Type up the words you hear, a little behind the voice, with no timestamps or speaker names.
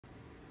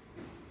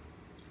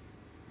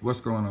What's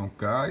going on,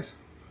 guys?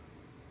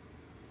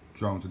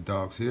 Drones and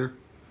Dogs here.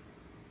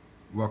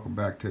 Welcome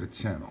back to the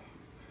channel.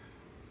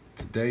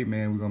 Today,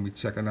 man, we're gonna be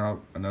checking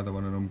out another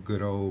one of them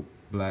good old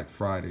Black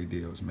Friday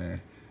deals, man.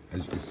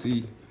 As you can see,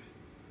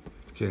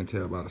 if you can't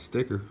tell by the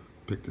sticker,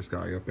 picked this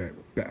guy up at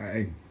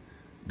bang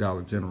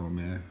Dollar General,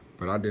 man.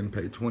 But I didn't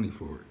pay 20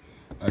 for it.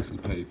 I actually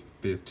paid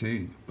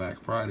 15. Black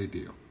Friday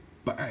deal,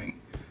 bang.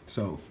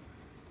 So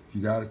if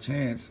you got a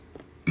chance,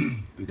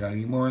 if you got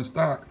any more in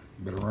stock,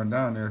 you better run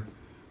down there.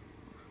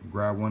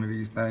 Grab one of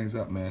these things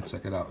up, man.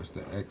 Check it out. It's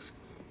the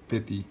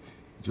X-50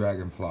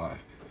 Dragonfly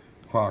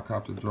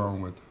quadcopter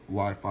drone with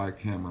Wi-Fi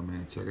camera,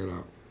 man. Check it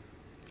out.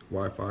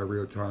 Wi-Fi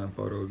real-time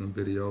photos and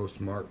videos,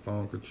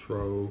 smartphone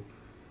control,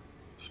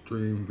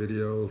 stream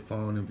video,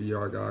 phone and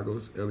VR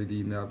goggles,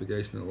 LED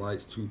navigation and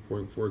lights,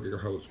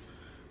 2.4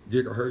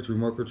 gigahertz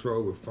remote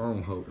control with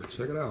phone holder.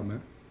 Check it out,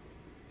 man.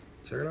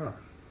 Check it out.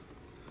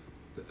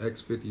 The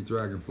X-50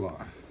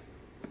 Dragonfly.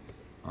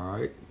 All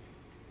right.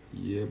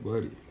 Yeah,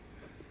 buddy.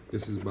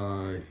 This is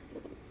by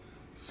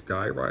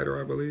Sky Rider,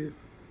 I believe.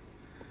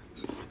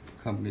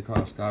 Company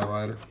called Sky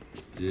Rider.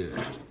 Yeah.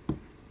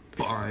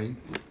 Bang.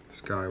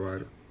 Sky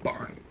Rider.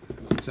 Bang.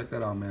 Check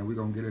that out, man. We're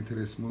going to get into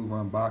this smooth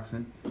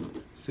unboxing.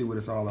 See what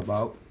it's all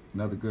about.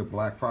 Another good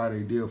Black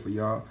Friday deal for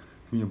y'all.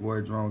 From your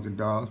boy Drones and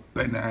Dogs.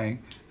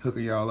 Bang.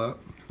 Hooking y'all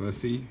up. Let's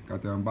see.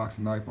 Got the unboxing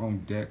knife on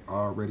deck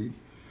already.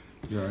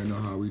 You already know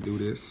how we do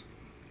this.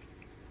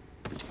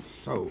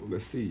 So,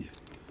 let's see.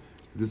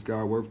 Is this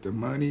guy worth the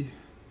money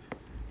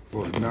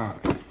or not?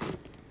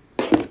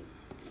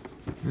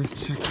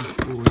 Let's check this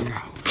boy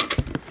out.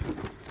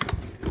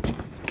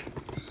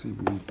 Let's see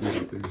what we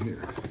get up in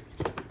here.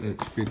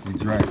 X-50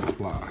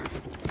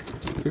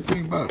 Dragonfly.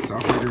 15 bucks. I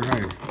figure,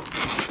 hey,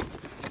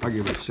 I'll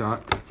give it a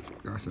shot.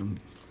 Got some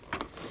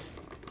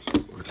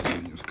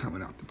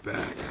coming out the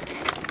bag.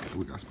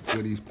 We got some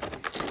goodies,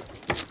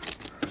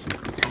 some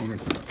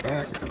components in the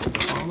back. Got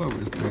stuff all over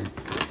this thing.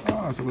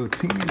 Oh, it's a little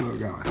teeny little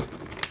guy.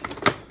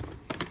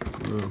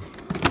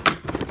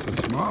 It's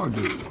a small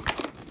dude.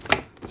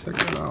 Check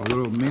that out, a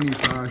little mini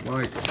size,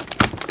 like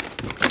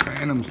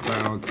Phantom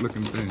style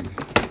looking thing.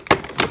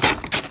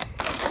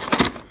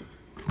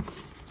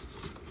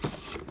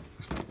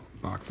 This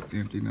box is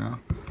empty now.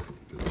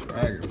 The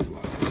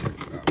Dragonfly, check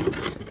it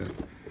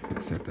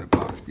out. Set that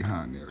box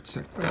behind there.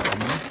 Check that out,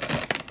 man.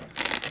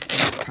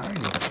 It's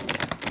tiny.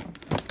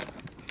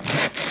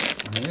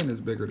 My hand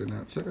is bigger than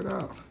that. Check it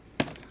out.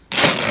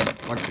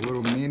 Like a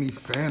little mini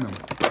Phantom.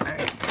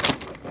 Dang.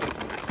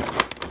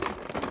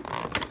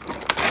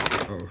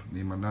 Oh,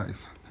 need my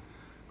knife.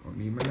 Oh,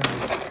 need my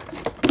knife.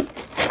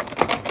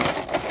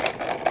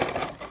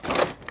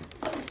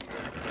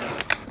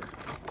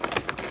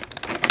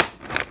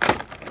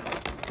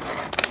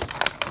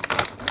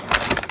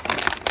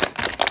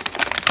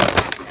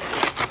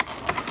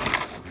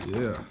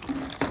 Yeah.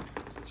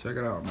 Check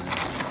it out, man.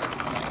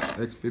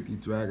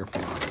 X-50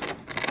 Dragonfly.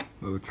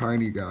 Little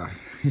tiny guy.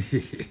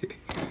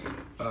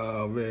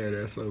 Oh, man,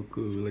 that's so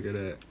cool. Look at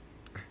that.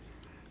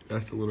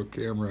 That's the little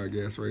camera, I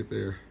guess, right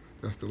there.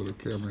 That's the little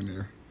camera in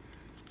there.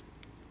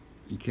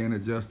 You can't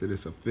adjust it.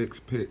 It's a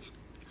fixed pitch.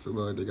 So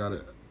look, they got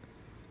it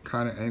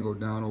kind of angled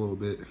down a little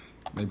bit,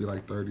 maybe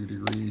like 30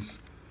 degrees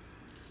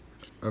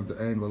of the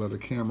angle of the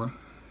camera.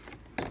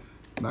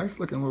 Nice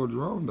looking little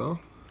drone though.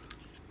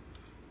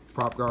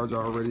 Prop guards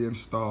are already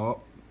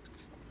installed.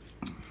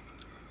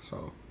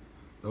 So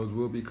those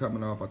will be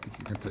coming off. I think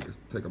you can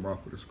take them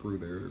off with a screw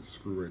there. There's a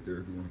screw right there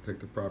if you want to take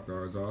the prop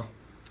guards off.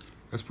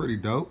 That's pretty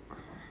dope.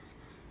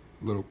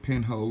 Little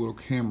pinhole, little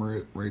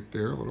camera right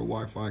there, a little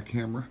Wi-Fi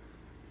camera.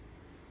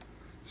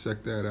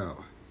 Check that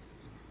out.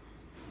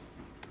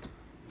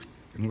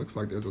 And it looks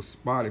like there's a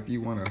spot if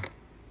you want to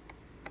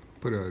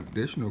put an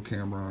additional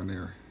camera on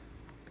there.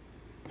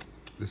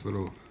 This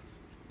little,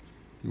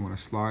 you want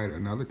to slide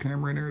another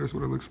camera in there, that's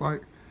what it looks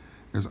like.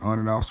 There's an on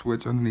and off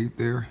switch underneath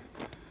there.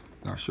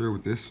 Not sure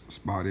what this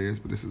spot is,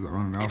 but this is an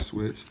on and off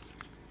switch.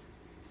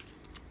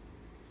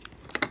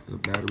 There's a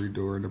battery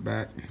door in the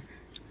back.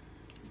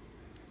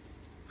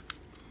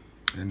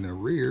 In the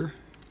rear,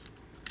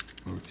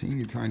 a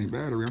teeny tiny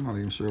battery. I'm not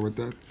even sure what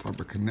that type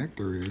of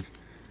connector is. It's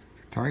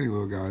a tiny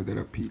little guy. That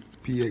a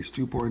PH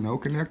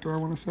 2.0 connector, I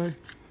want to say.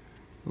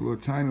 A little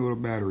tiny little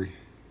battery.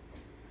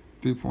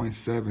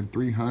 3.7,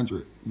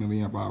 300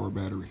 milliamp hour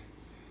battery.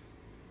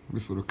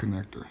 This little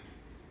connector.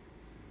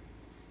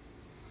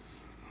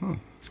 Huh,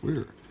 it's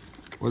weird.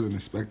 Wasn't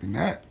expecting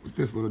that with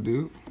this little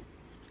dude.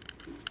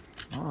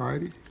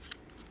 Alrighty.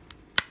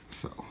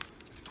 So,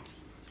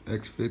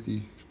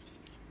 X-50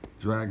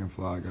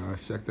 Dragonfly,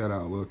 guys. Check that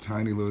out. Little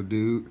tiny little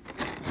dude.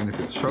 And the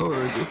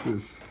controller, this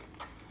is,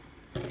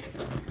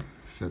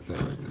 set that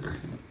right there.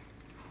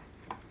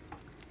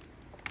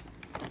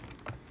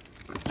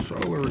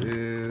 Controller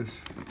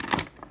is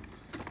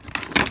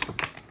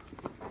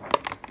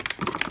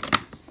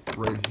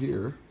right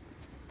here.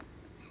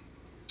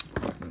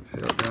 It's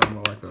held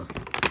down like a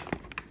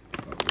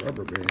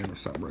rubber band or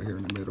something right here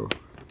in the middle.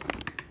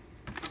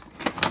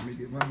 Let me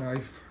get my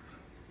knife.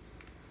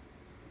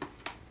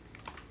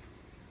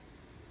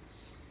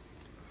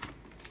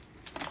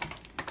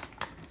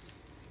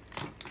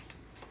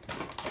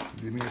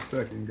 Give me a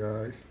second,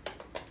 guys.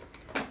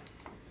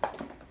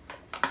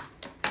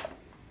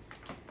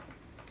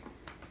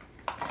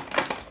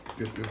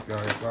 Get this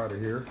guy up out of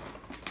here.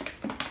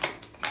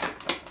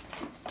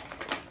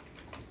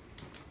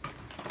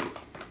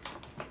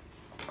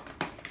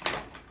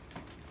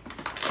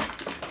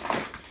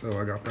 So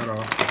I got that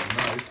off with a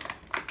knife.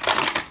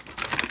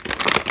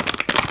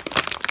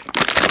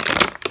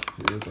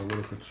 Here's a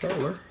little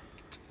controller.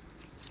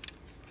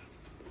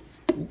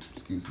 Oops,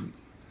 excuse me.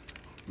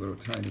 Little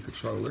tiny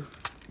controller.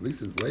 At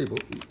least it's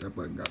labeled. Ooh, that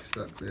button got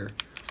stuck there.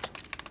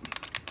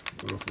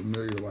 A little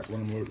familiar, like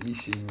one of them little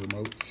e-sheen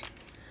remotes. It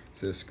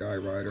says Sky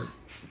Rider.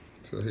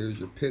 So here's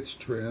your pitch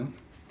trim,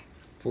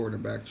 forward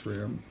and back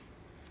trim,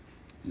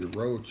 your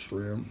road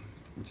trim,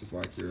 which is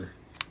like your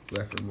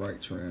left and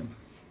right trim.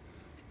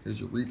 Here's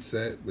your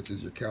reset, which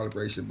is your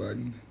calibration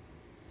button.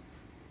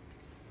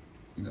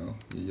 You know,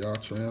 your yaw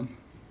trim,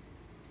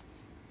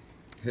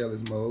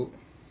 hailless mode.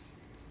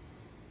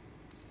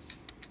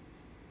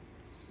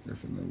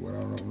 That's what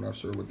I don't know. I'm not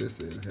sure what this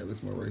is.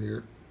 Hailless mode right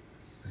here.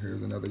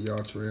 Here's another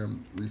yaw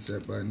trim,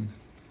 reset button,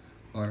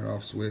 on and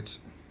off switch.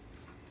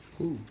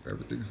 Cool.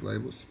 Everything's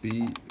labeled.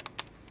 Speed,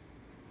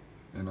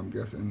 and I'm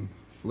guessing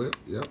flip.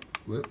 Yep,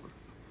 flip.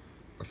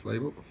 That's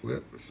labeled.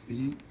 Flip.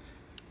 Speed.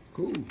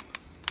 Cool.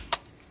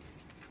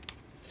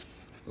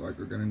 Like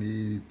we're gonna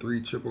need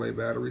 3 AAA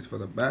batteries for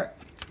the back.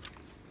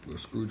 Little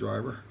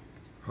screwdriver.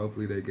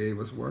 Hopefully they gave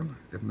us one.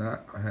 If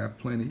not, I have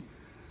plenty.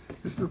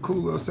 This is a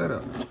cool little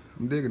setup.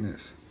 I'm digging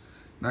this.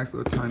 Nice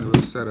little tiny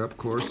little setup, of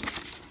course.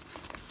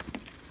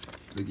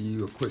 They give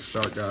you a quick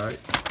start guide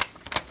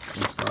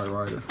from Sky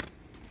Rider.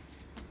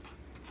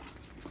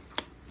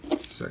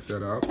 Check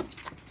that out.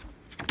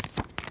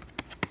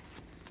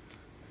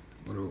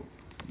 You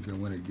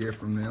can win a gift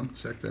from them.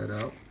 Check that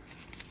out.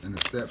 And the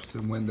steps to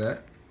win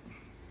that.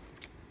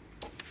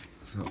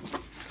 So,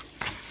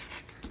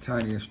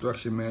 tiny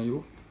instruction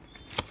manual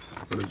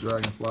for the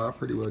Dragonfly,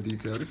 pretty well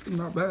detailed. This is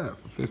not bad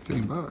for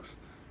 15 bucks.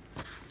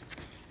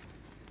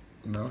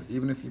 You know,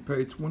 even if you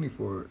pay 20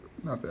 for it,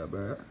 not that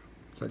bad.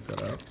 Check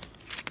that out.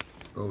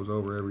 Goes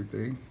over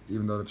everything,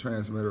 even though the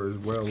transmitter is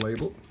well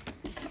labeled.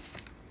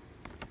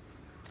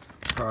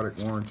 Product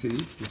warranty,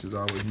 which is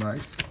always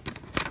nice.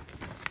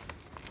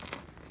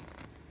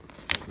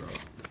 So,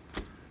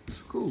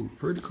 it's cool,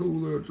 pretty cool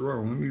little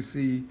drone.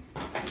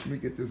 Let me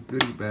get this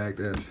goodie bag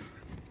that's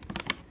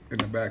in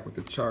the back with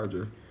the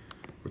charger,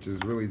 which is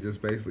really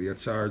just basically a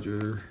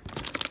charger,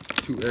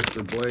 2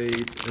 extra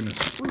blades, and a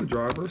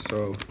screwdriver.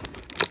 So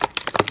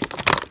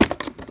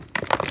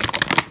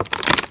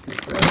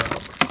get that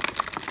out.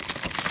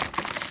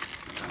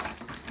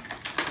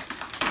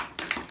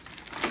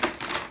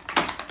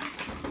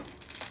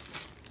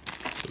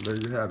 So there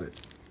you have it.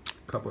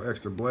 A couple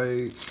extra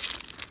blades.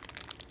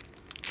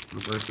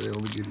 First they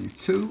only give you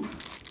 2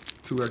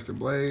 extra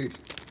blades.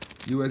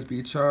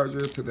 USB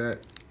charger to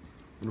that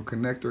little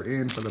connector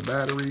in for the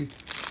battery.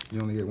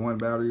 You only get 1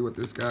 battery with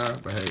this guy,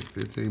 but hey,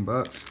 15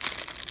 bucks.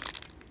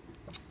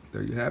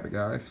 There you have it,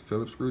 guys.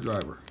 Phillips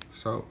screwdriver.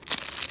 So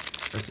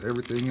that's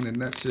everything in a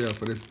nutshell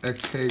for this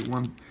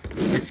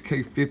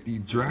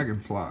X-50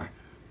 Dragonfly.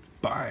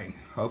 Bang!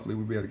 Hopefully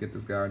we'll be able to get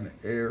this guy in the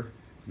air.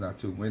 It's not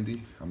too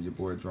windy. I'm your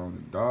boy Drone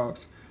and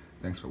Dogs.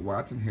 Thanks for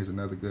watching. Here's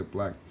another good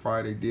Black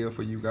Friday deal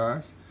for you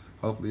guys.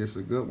 Hopefully it's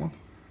a good one.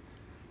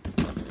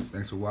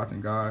 Thanks for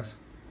watching, guys.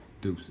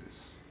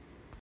 Deuces.